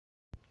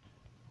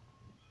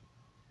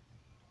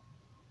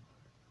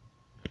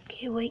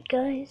Okay, wait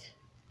guys.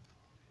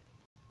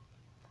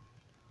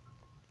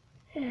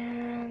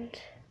 And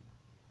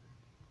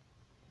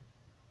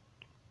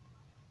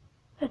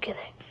okay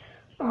there.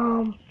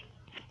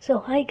 So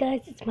hi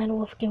guys, it's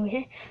Wolf Gamer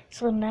here.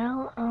 So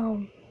now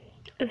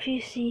if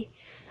you see,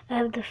 I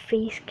have the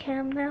face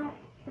cam now.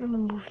 Let me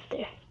move it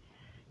there.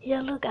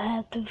 Yeah, look, I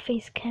have the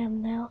face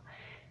cam now.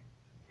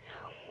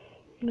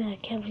 Man, I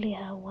can't believe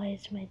how white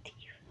is my teeth.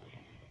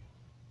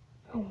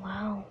 Oh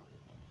wow,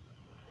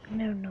 I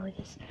never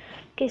noticed.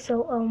 Okay,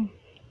 so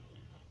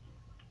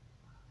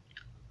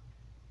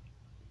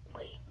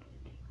wait.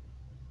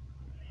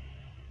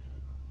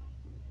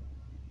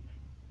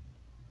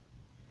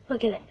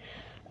 Okay then.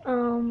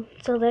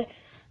 So there.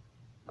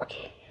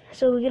 Okay,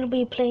 so we're gonna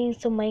be playing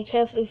some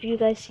Minecraft. If you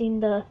guys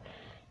seen the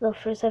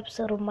first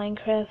episode of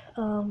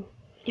Minecraft,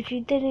 if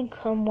you didn't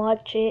come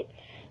watch it,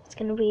 it's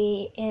gonna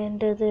be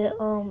in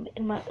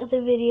in my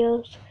other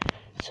videos.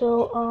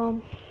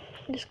 So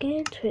let's get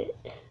into it.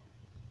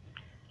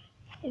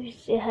 If you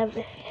still have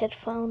the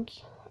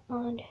headphones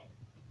on,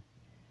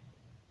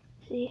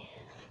 see,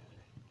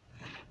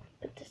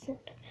 put this in.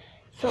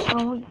 So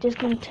I'm just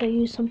gonna tell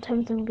you,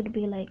 sometimes I'm gonna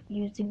be like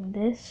using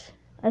this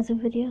as a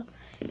video.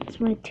 It's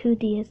my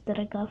 2DS that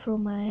I got for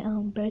my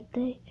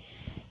birthday,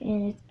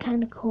 and it's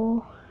kind of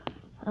cool.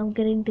 I'm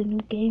getting the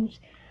new games.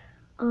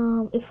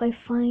 If I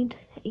find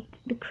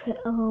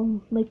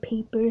my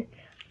paper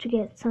to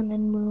get Sun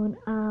and Moon,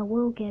 I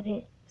will get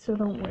it. So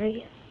don't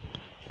worry.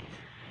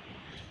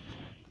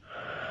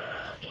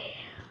 Okay.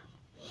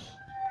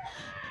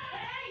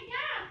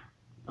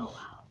 Oh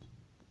wow.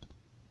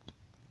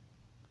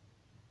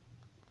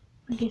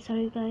 Okay,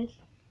 sorry guys.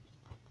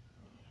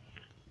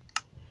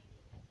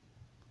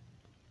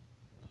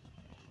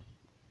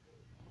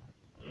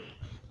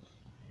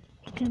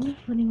 It's kind of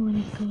funny when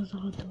it goes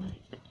all the way.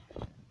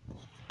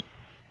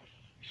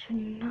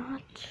 Should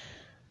not.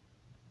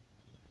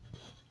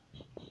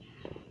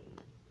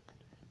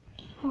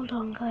 Hold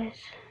on, guys.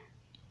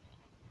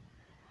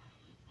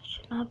 I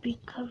should not be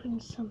covering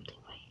something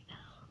right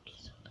now. Okay,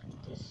 so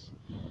like this.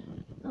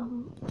 Oh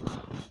my god.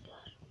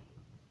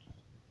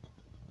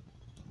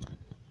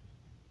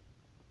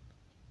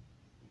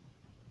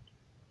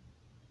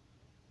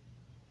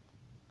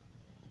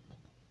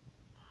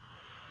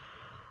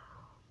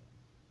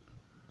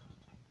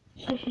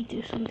 I should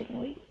do something.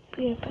 Wait,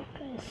 be right back,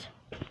 guys.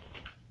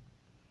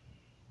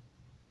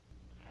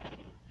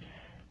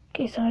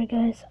 Okay, sorry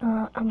guys.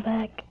 I'm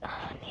back.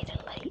 I need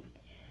a light.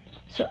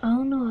 So I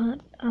don't know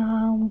what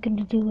I'm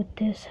gonna do with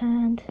this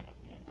hand.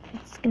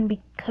 It's gonna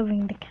be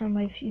covering the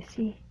camera if you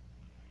see.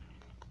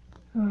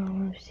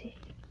 Let's see.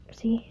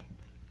 See?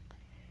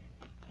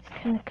 It's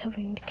kind of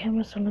covering the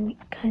camera, so let me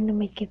kind of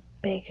make it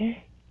bigger.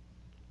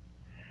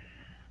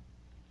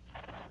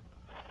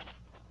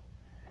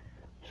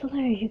 So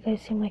there you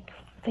guys see my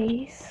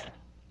face.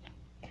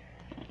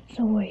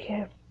 So we're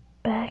here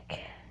back.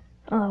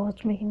 Oh, I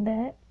was making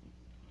that.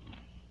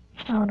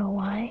 I don't know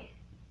why.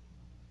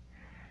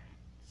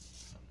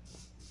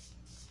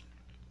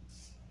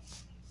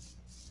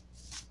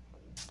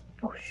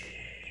 Oh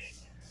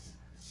shh.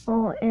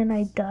 Oh, and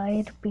I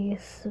died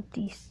because of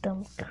these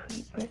dumb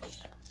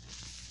creepers.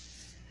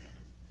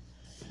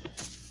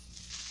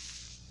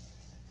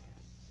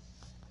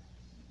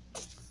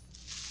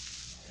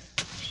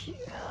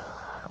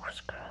 I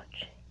was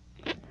crouching.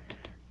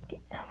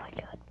 Oh my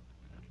god.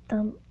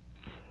 Dumb.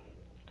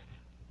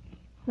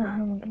 Now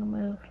I'm gonna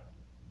move.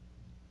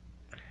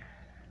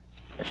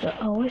 So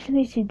I always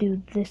need to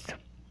do this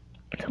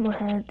to my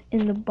hand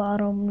in the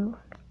bottom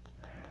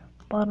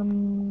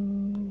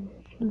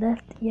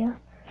left, yeah,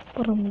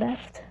 bottom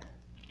left.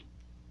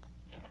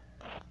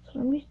 So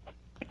let me,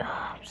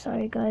 I'm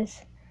sorry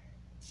guys.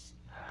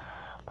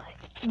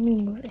 Let me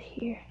move it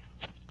here.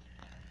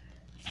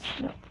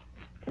 No,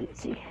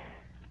 let's see. I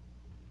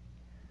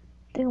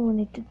think I will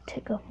need to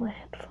take off my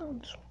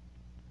headphones.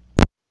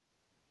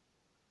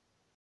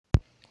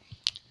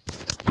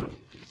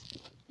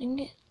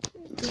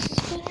 This is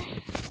better?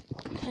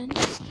 Kind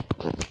of.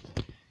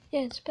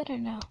 Yeah, it's better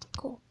now.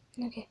 Cool.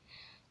 Okay.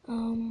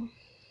 I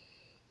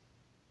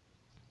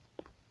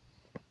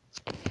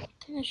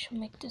think I should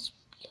make this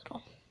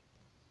little.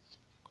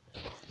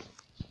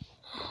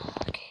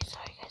 Okay,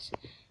 sorry guys.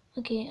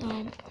 Okay,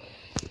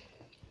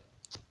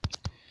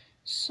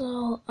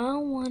 so I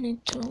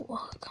wanted to,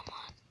 oh, come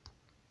on.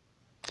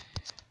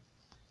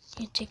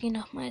 You're taking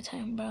off my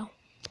time, bro.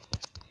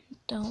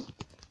 Don't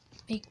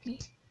make me.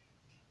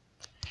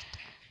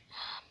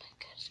 Oh my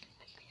god, it's gonna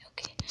make me,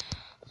 okay.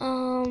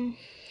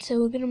 So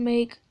we're gonna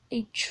make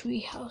a tree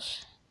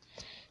house.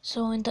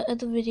 So in the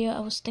other video, I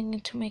was thinking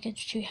to make a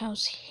tree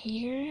house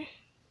here.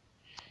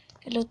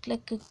 It looked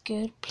like a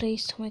good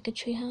place to make a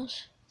tree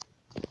house.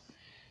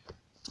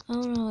 I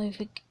don't know if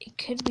it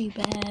could be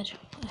bad.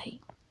 I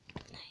hate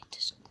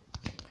this.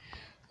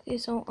 Okay,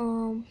 so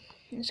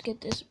let's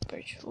get this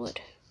birch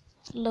wood.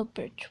 I love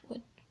birch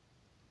wood.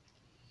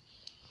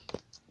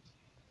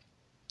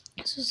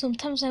 So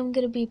sometimes I'm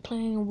gonna be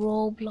playing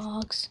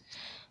Roblox.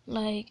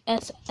 Like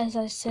as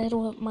I said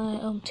with my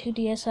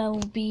 2DS, I will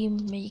be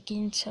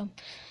making some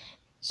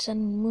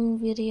Sun Moon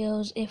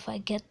videos if I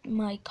get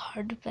my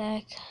card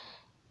back,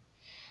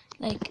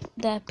 like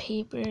that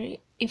paper.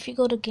 If you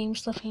go to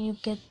GameStop and you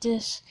get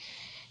this,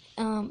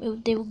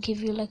 they will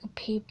give you like a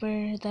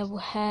paper that will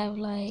have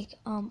like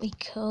a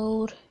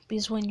code,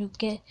 because when you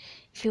get,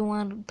 if you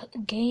want a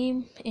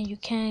game and you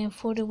can't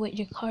afford it with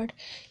your card,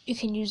 you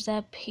can use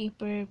that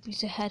paper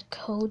because it had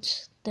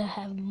codes that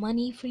have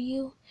money for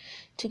you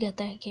to get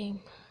that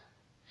game.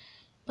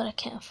 But I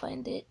can't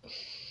find it.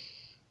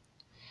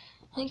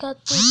 I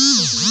got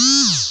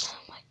this.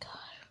 Oh my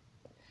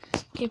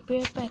god. Okay, be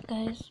right back,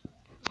 guys.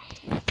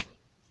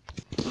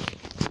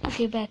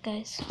 Okay, back,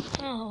 guys.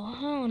 Oh,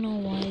 I don't know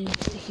why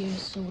here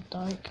is so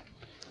dark.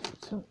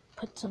 So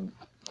put some.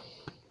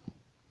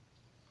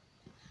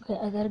 Okay,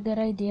 I got a good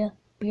idea.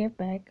 Be right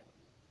back.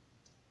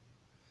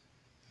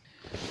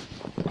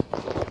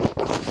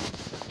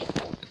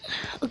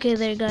 Okay,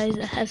 there, guys.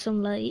 I have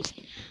some light.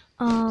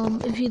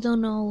 If you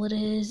don't know what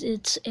it is,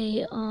 it's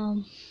a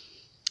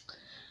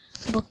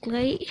book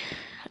light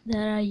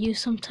that I use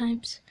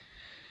sometimes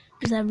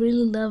because I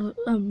really love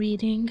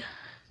reading.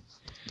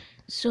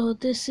 So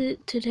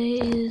today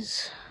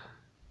is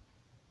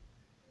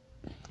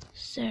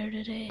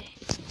Saturday.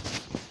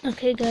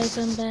 Okay, guys,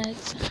 I'm back.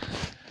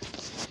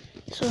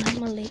 So I have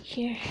my light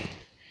here.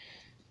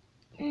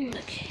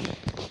 Okay,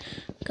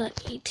 got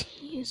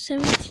 18,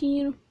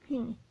 17.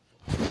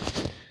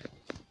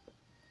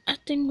 I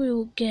think we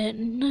will get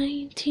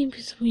 19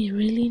 because we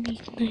really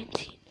need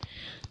 19.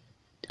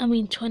 I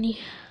mean 20.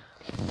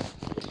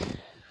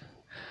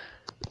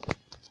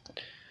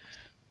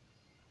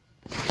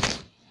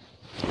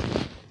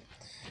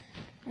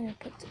 I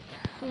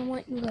don't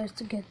want you guys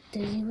to get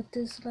dizzy with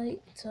this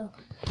light, so.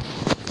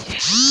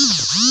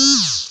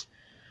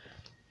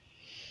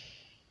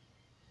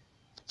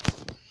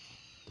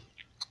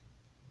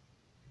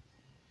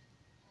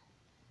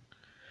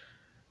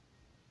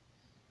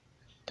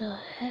 The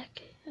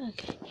heck?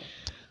 Okay.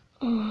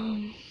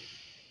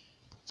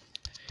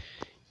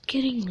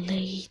 Getting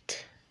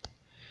late.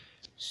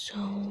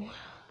 So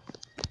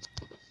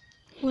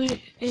we're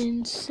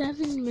in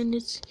 7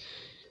 minutes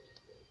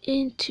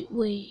into,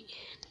 wait,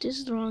 this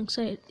is the wrong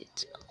side.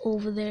 It's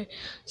over there.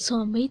 So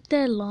I made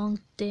that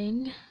long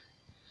thing.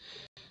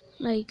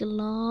 Like a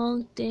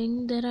long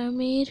thing that I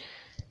made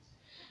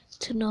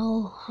to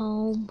know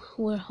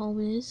where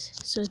home is.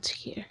 So it's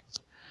here.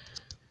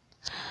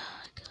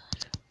 Oh,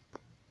 God.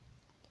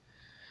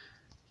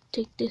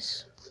 Take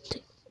this.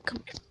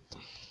 Come here.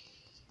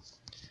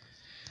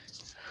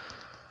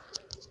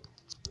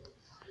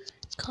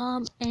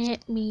 Come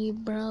at me,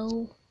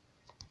 bro.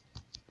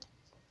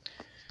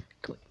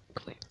 Come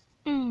here.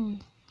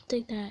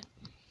 Take that.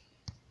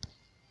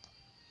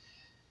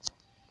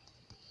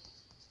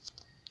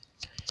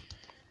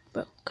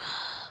 Bro,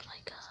 oh my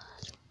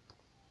god.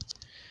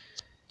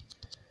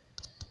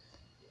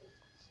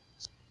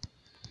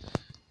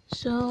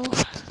 So,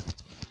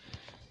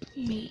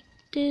 make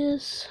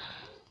this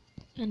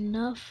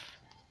enough.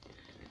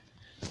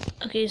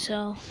 Okay,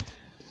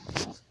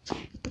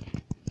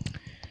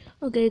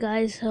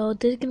 guys, so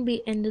this is gonna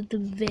be end of the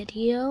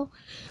video.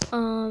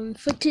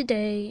 For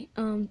today,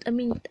 I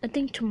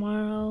think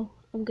tomorrow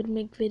I'm gonna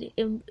make video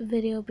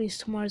because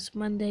tomorrow's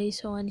Monday,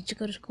 so I need to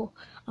go to school.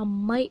 I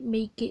might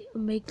make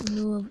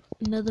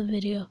another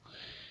video.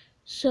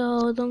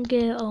 So don't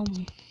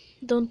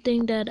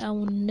think that I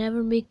will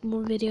never make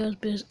more videos,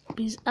 because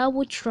I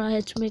will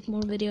try to make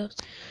more videos.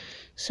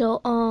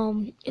 So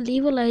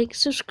leave a like,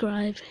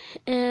 subscribe,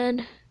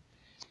 and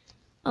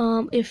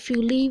if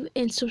you leave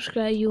and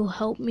subscribe, you'll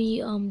help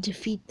me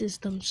defeat this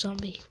dumb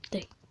zombie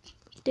thing.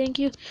 Thank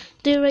you.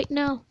 Do it right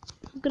now.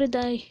 I'm gonna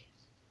die.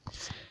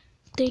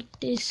 Take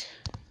this.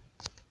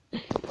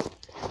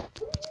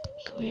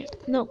 Come here.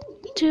 No,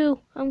 2.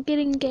 I'm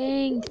getting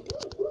ganged.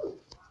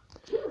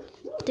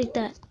 Take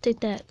that. Take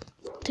that.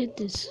 Take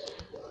this.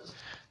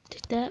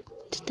 Take that.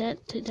 Take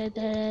that. Take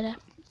that.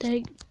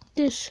 Take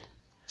this.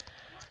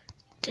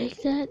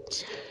 Take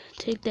that.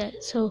 Take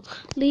that. So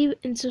leave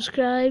and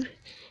subscribe,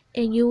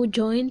 and you will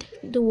join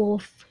the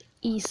Wolf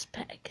East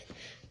Pack.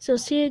 So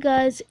see you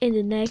guys in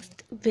the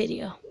next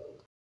video.